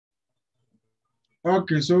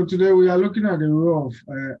Okay, so today we are looking at the role of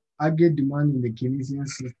aggregate demand in the Keynesian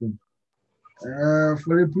system.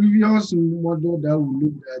 For the previous model that we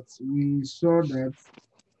looked at, we saw that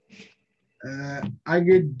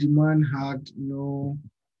aggregate demand had no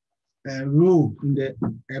role in the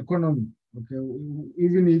economy. Okay,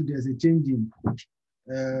 even if there's a change in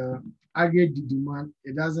aggregate demand,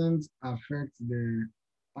 it doesn't affect the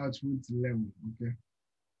output level. Okay,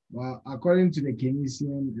 well, according to the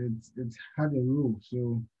Keynesian, it had a role.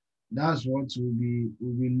 So that's what we'll be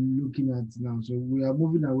looking at now. So we are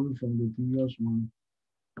moving away from the previous one,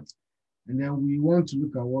 and then we want to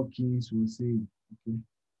look at what Keynes was saying. Okay.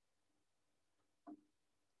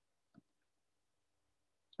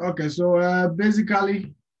 Okay. So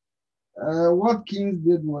basically, what Keynes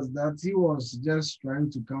did was that he was just trying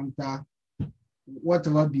to counter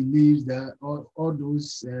whatever beliefs that all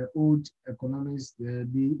those old economists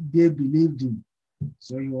they believed in.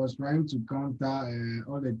 So he was trying to counter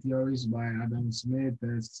all the theories by Adam Smith,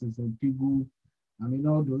 Cecil Pigou, I mean,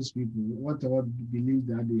 all those people, whatever beliefs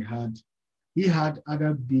that they had, he had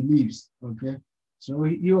other beliefs, okay? So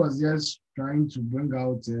he was just trying to bring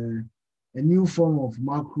out a new form of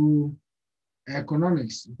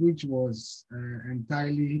macroeconomics, which was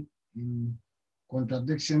entirely in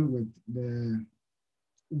contradiction with the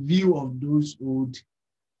view of those old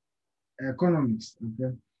economics,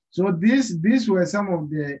 okay? So these were some of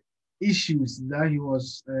the issues that he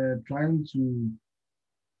was trying to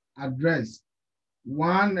address.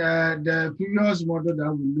 One, the previous model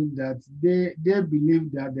that we looked at, they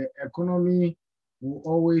believe that the economy will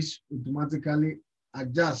always automatically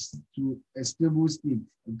adjust to a stable state.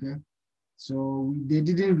 Okay, so they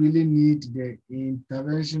didn't really need the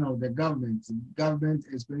intervention of the government. Government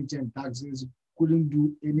expenditure and taxes couldn't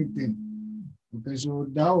do anything. Okay, so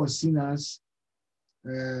that was seen as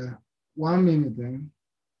 1 minute.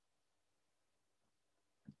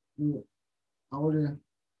 I would,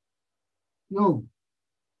 no.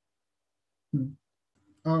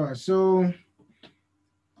 All right, so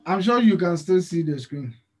I'm sure you can still see the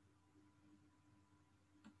screen.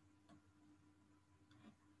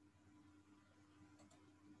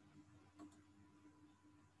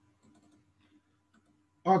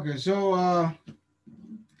 Okay, so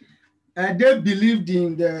they believed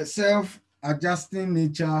in the self-adjusting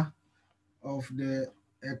nature of the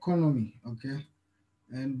economy. Okay,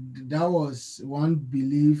 and that was one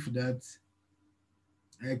belief that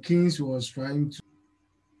Keynes was trying to.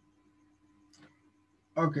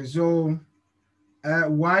 Okay, so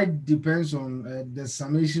why depends on the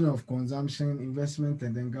summation of consumption, investment,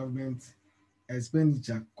 and then government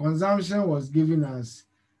expenditure. Consumption was given as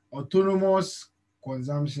autonomous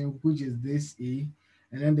consumption, which is this A,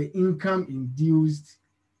 and then the income induced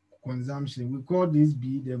consumption. We call this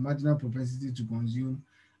B the marginal propensity to consume,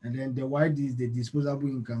 and then the Y is the disposable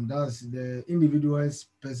income. That's the individual's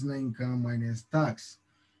personal income minus tax.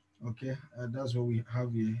 Okay, that's what we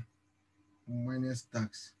have here minus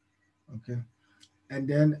tax. Okay. And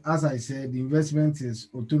then, as I said, the investment is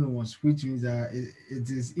autonomous, which means that it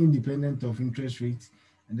is independent of interest rates,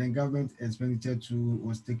 and then government expenditure too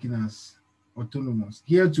was taken as autonomous.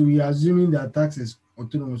 Here too, we are assuming that tax is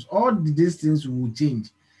autonomous. All these things will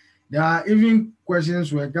change. There are even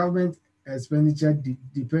questions where government expenditure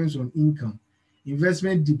depends on income,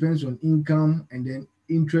 investment depends on income, and then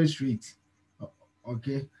interest rate.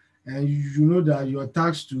 Okay, and you know that your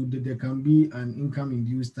tax too, that there can be an income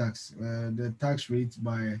induced tax, the tax rate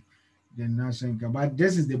by the national income. But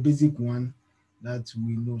this is the basic one that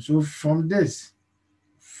we know. So from this,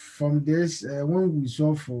 when we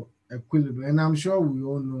solve for equilibrium, and I'm sure we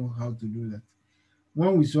all know how to do that.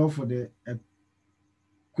 When we solve for the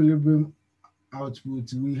equilibrium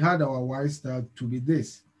output, we had our y star to be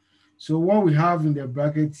this. So what we have in the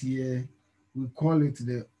bracket here, we call it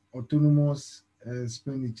the autonomous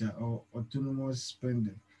expenditure or autonomous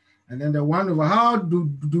spending. And then the 1 over, how do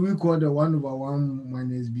we call the 1 over 1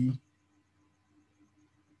 minus b?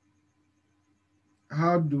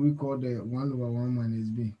 How do we call the 1 over 1 minus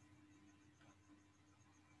b?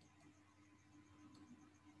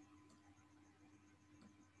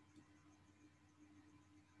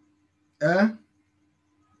 Eh?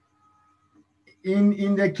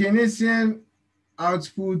 In the Keynesian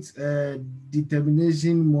output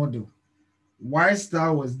determination model, y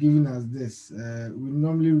star was given as this. We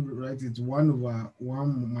normally write it 1 over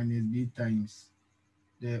 1 minus b times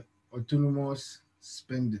the autonomous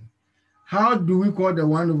spending. How do we call the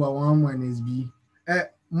 1 over 1 minus b?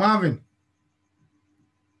 Marvin,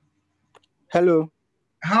 Hello.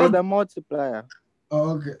 It's how? the multiplier.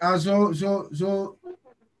 Oh, okay. So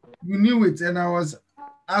you knew it, and I was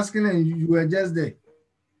asking, and you were just there.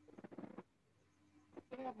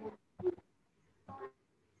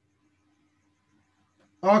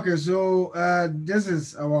 Okay, so this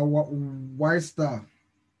is our Y star.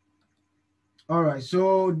 All right,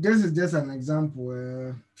 so this is just an example.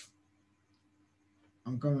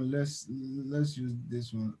 I'm coming. Let's use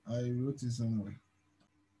this one. I wrote it somewhere.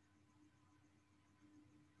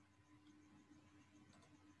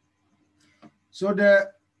 So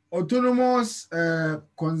the autonomous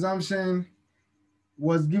consumption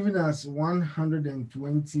was given as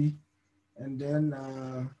 120, and then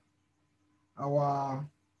our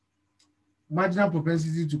marginal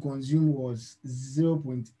propensity to consume was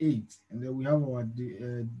 0.8, and then we have our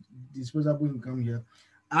disposable income here.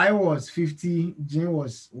 I was 50, Jane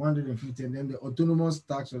was 150, and then the autonomous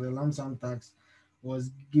tax or the lump sum tax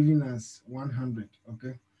was giving us 100.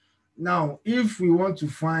 Okay. Now, if we want to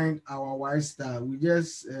find our Y star, we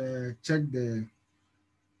just check the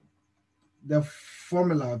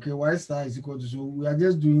formula. Okay, Y star is equal to, so we are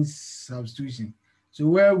just doing substitution. So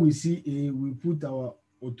where we see A, we put our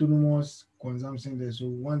autonomous consumption there, so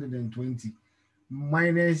 120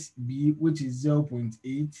 minus B, which is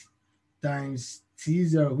 0.8, times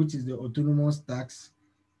T0, which is the autonomous tax.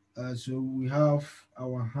 So we have our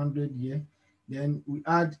 100 here. Then we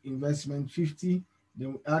add investment 50.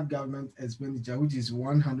 Then we add government expenditure, which is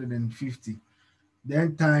 150.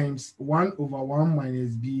 Then times 1 over 1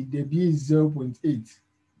 minus B. The B is 0.8.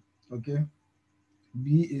 Okay.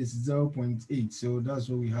 B is 0.8. So that's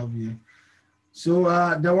what we have here. So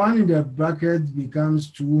the one in the bracket becomes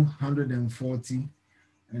 240.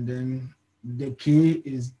 And then the K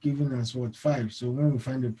is giving us what? 5. So when we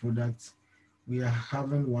find the product, we are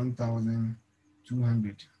having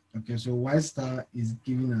 1,200. Okay, so Y star is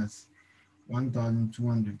giving us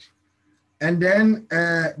 1,200. And then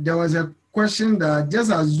there was a question that,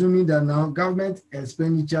 just assuming that now government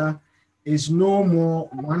expenditure is no more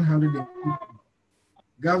 150.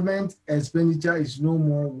 Government expenditure is no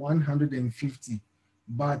more 150,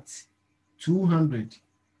 but 200.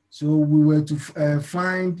 So we were to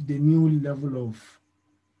find the new level of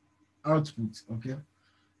output. Okay.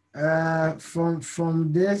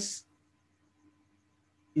 From this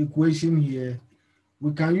equation here,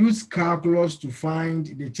 we can use calculus to find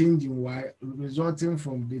the change in Y resulting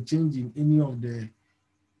from the change in any of the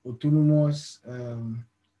autonomous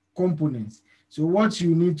components. So what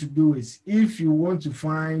you need to do is, if you want to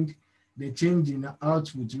find the change in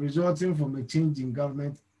output resulting from a change in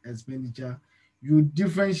government expenditure, you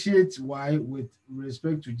differentiate Y with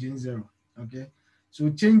respect to Gen 0. Okay. So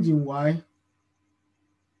change in Y,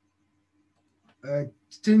 uh,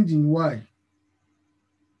 change in Y,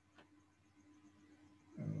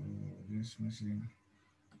 this machine,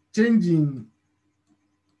 changing.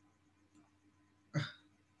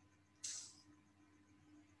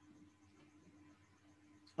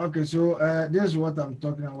 Okay, so this is what I'm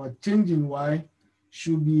talking about. Changing Y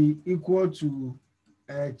should be equal to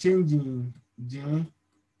changing J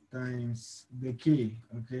times the K,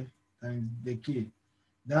 okay, times the K.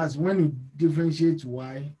 That's when you differentiate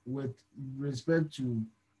Y with respect to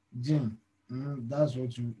J. That's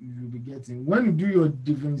what you'll be getting. When you do your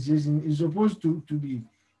differentiation, it's supposed to be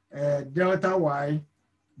delta Y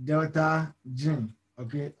delta gene.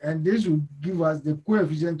 Okay, and this will give us the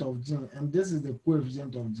coefficient of gene, and this is the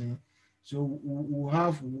coefficient of gene. So we'll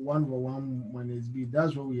have 1 over 1 minus B.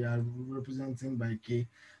 That's what we are representing by K.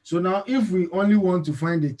 So now if we only want to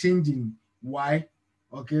find the change in Y,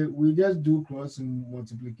 okay, we just do cross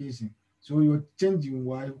multiplication. So your change in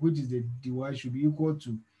Y, which is the dy, should be equal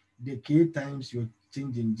to the K times your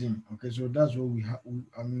change in gene. Okay, so that's what we have.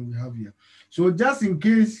 We have here. So just in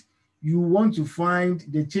case you want to find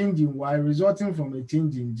the change in Y resulting from a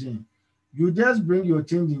change in gene, you just bring your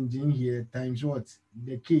change in gene here times what?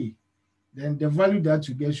 The K. Then the value that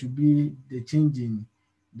you get should be the change in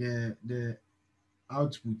the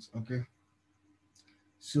output. Okay.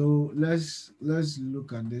 So let's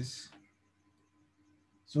look at this.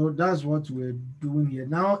 So that's what we're doing here.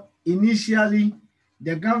 Now, initially,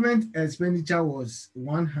 the government expenditure was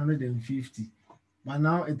 150, but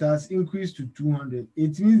now it has increased to 200.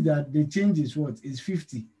 It means that the change is what? Is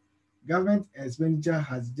 50. Government expenditure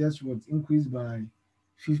has just what? Increased by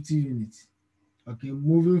 50 units. Okay,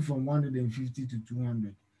 moving from 150 to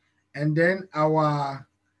 200. And then our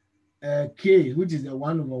K, which is the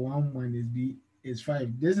 1 over 1 minus B, is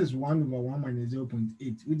 5. This is 1 over 1 minus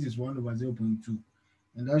 0.8, which is 1 over 0.2.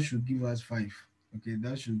 And that should give us 5. Okay,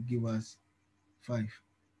 that should give us 5.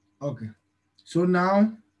 Okay. So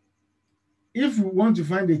now, if we want to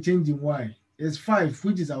find the change in Y, it's 5,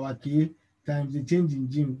 which is our K, times the change in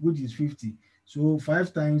G, which is 50. So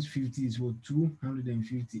 5 times 50 is what?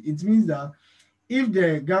 250. It means that if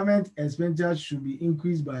the government expenditure should be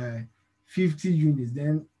increased by 50 units,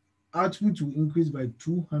 then output will increase by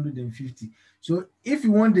 250. So if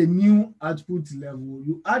you want the new output level,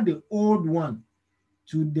 you add the old one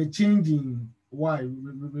to the change in y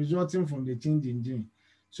resulting from the change in J.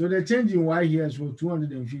 So the change in y here is for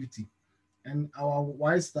 250, and our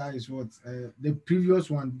y star is what the previous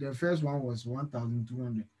one, the first one was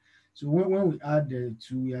 1200. So when we add the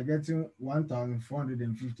two, we are getting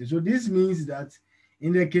 1450. So this means that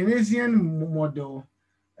in the Keynesian model,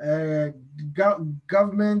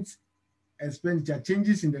 government expenditure,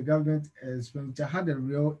 changes in the government expenditure had a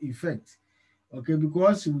real effect. Okay,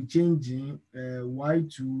 because we changing,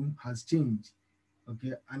 y2 has changed.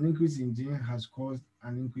 Okay, an increase in J has caused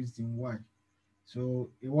an increase in y. So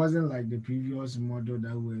it wasn't like the previous model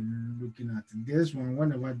that we're looking at. This one,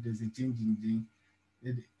 whenever there's a change in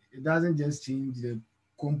J, it doesn't just change the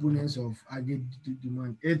components of aggregate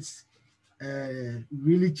demand. It's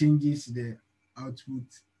really changes the output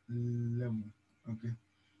level. Okay,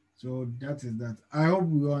 so that is that. I hope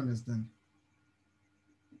we all understand.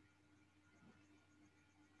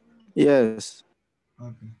 Yes.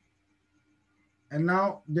 Okay. And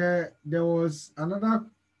now there was another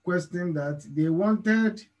question that they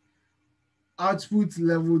wanted output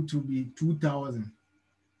level to be 2000.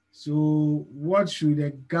 So what should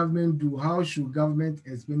the government do? How should government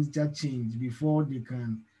expenditure change before they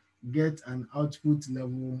can get an output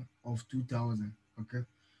level of 2000? Okay.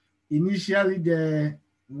 Initially the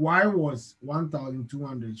Y was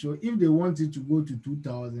 1200. So if they wanted to go to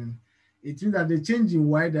 2000, it means that the change in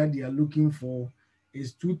Y that they are looking for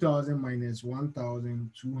is 2000 minus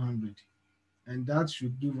 1200. And that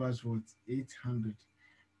should give us what? 800.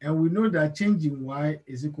 And we know that change in Y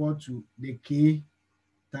is equal to the K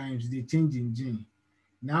times the change in J.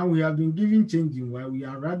 Now we have been given change in Y, we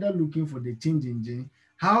are rather looking for the change in J.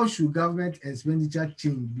 How should government expenditure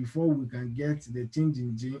change before we can get the change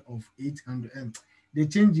in J of 800 and the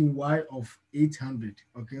change in Y of 800?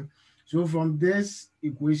 Okay, so from this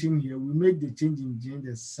equation here, we make the change in J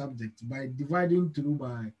the subject by dividing through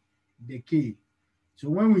by the K. So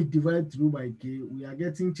when we divide through by K, we are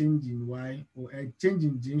getting change in Y, or a change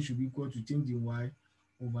in J should be equal to change in Y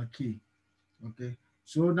over K. Okay,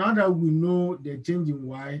 so now that we know the change in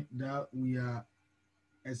Y that we are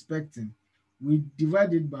expecting, we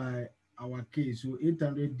divide it by our K. So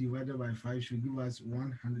 800 divided by 5 should give us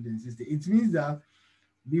 160. It means that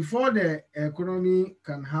before the economy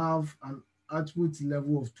can have an output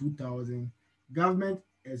level of 2000, government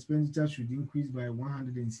expenditure should increase by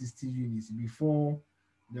 160 units before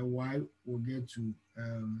the Y will get to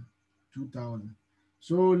 2000.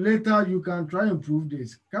 So later you can try and prove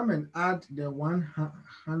this. Come and add the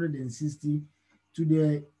 160 to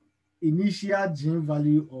the initial gene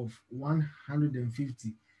value of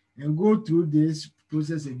 150 and go through this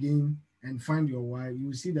process again and find your Y.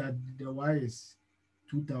 You see that the Y is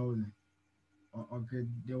 2000. Okay,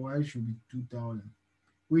 the Y should be 2000,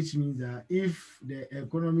 which means that if the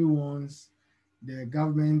economy wants the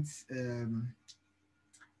government,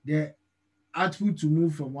 the output to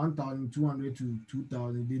move from 1200 to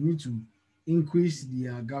 2000, they need to increase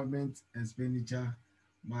their government expenditure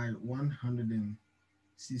by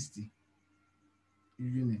 160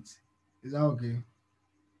 units. Is that okay?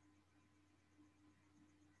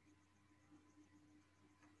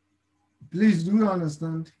 Please, do you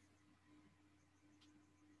understand?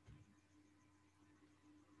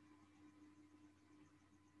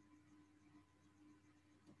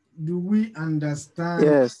 Do we understand?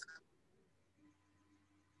 Yes.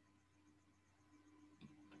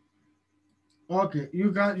 Okay,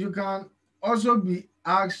 you can also be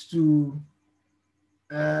asked to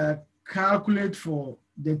uh, calculate for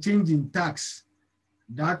the change in tax.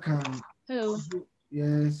 That can Hello. also,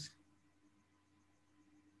 yes.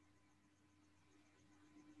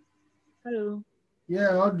 Hello.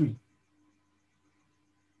 Yeah, Audrey.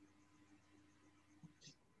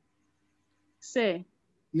 Say,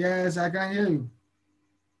 Yes, I can hear you.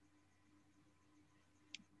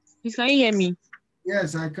 please can you hear me?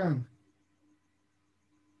 Yes, I can.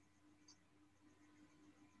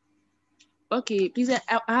 Okay, please I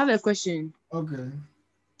have a question. Okay.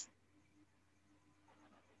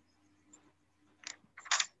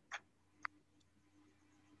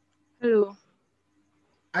 Hello.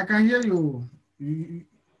 I can hear you.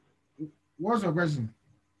 What's your question?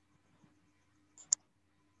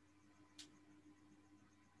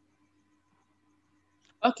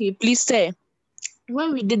 Okay, please say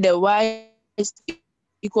when we did the y is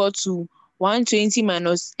equal to 120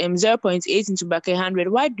 minus 0.8 into bracket 100,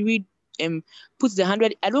 why do we put the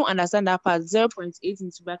 100? I don't understand that part. 0.8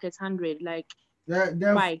 into bracket 100, like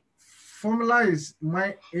The why? formula is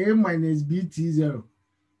my A minus BT zero.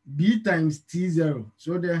 B times T0.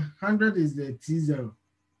 So the 100 is the T0,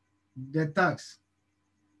 the tax,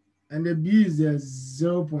 and the B is the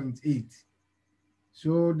 0.8.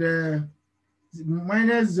 So the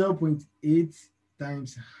minus 0.8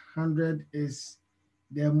 times 100 is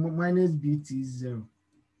the minus BT0.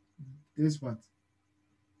 This part.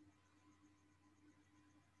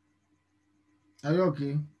 Are you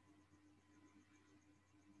okay?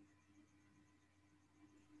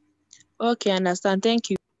 Okay, understand.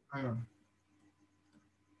 Thank you. Uh,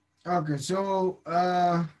 Okay, so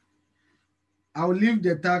I'll leave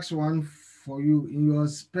the tax one for you in your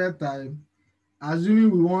spare time.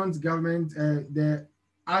 Assuming we want government the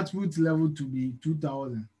output level to be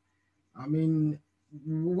 2,000. I mean,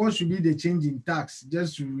 what should be the change in tax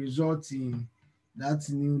just to result in that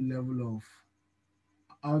new level of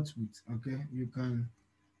output? Okay, you can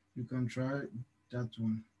try that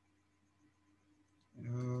one.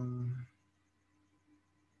 Um,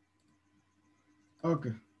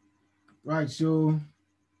 okay, right. So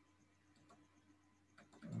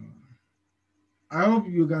I hope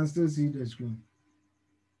you can still see the screen.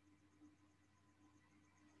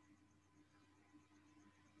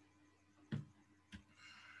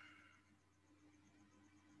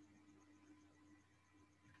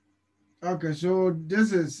 Okay, so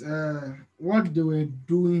this is what they were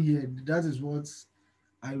doing here. That is what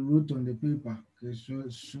I wrote on the paper. Okay, so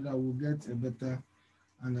that we'll get a better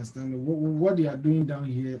understanding. What they are doing down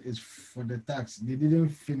here is for the tax. They didn't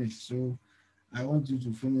finish, so I want you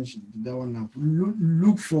to finish that one up.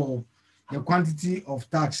 Look for the quantity of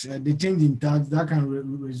tax, the change in tax that can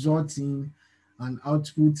result in an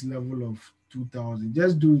output level of 2,000.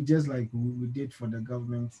 Just do it just like we did for the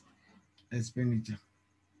government expenditure.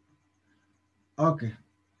 Okay.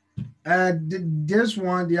 This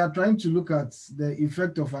one, they are trying to look at the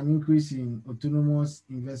effect of an increase in autonomous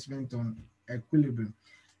investment on equilibrium.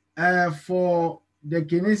 For the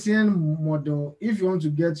Keynesian model, if you want to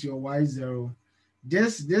get your Y0,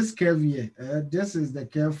 this curve here, this is the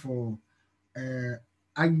curve for uh,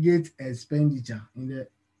 aggregate expenditure in the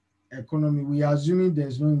economy. We are assuming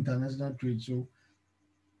there's no international trade, so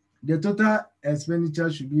the total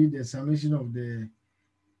expenditure should be the summation of the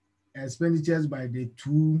expenditures by the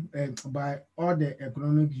by all the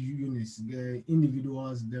economic units, the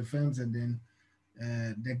individuals, the firms, and then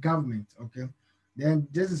the government. Okay, then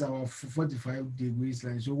this is our 45 degrees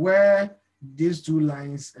line. So where these two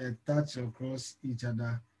lines touch across each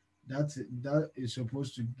other, that is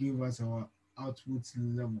supposed to give us our output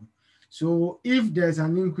level. So if there's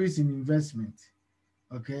an increase in investment,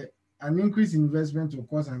 okay, an increase in investment will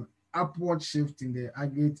cause an upward shift in the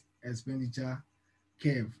aggregate expenditure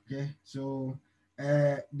curve. Okay, so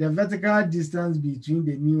the vertical distance between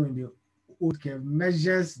the new and the old curve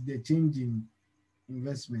measures the change in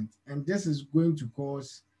investment, and this is going to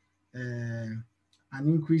cause an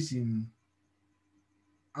increase in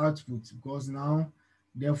output because now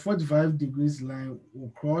the 45 degrees line will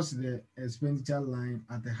cross the expenditure line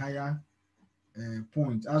at a higher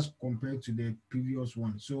point as compared to the previous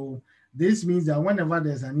one. So this means that whenever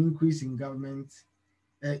there's an increase in government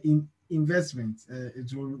in investment,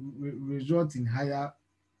 it will result in higher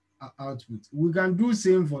output. We can do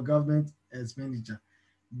same for government expenditure.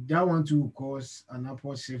 That one too will cause an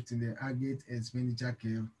upward shift in the aggregate expenditure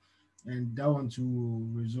curve, and that one too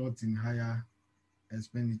will result in higher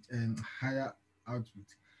expenditure and higher output.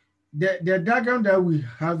 The diagram that we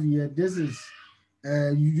have here, this is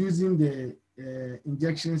using the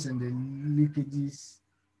injections and the leakages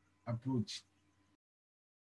approach.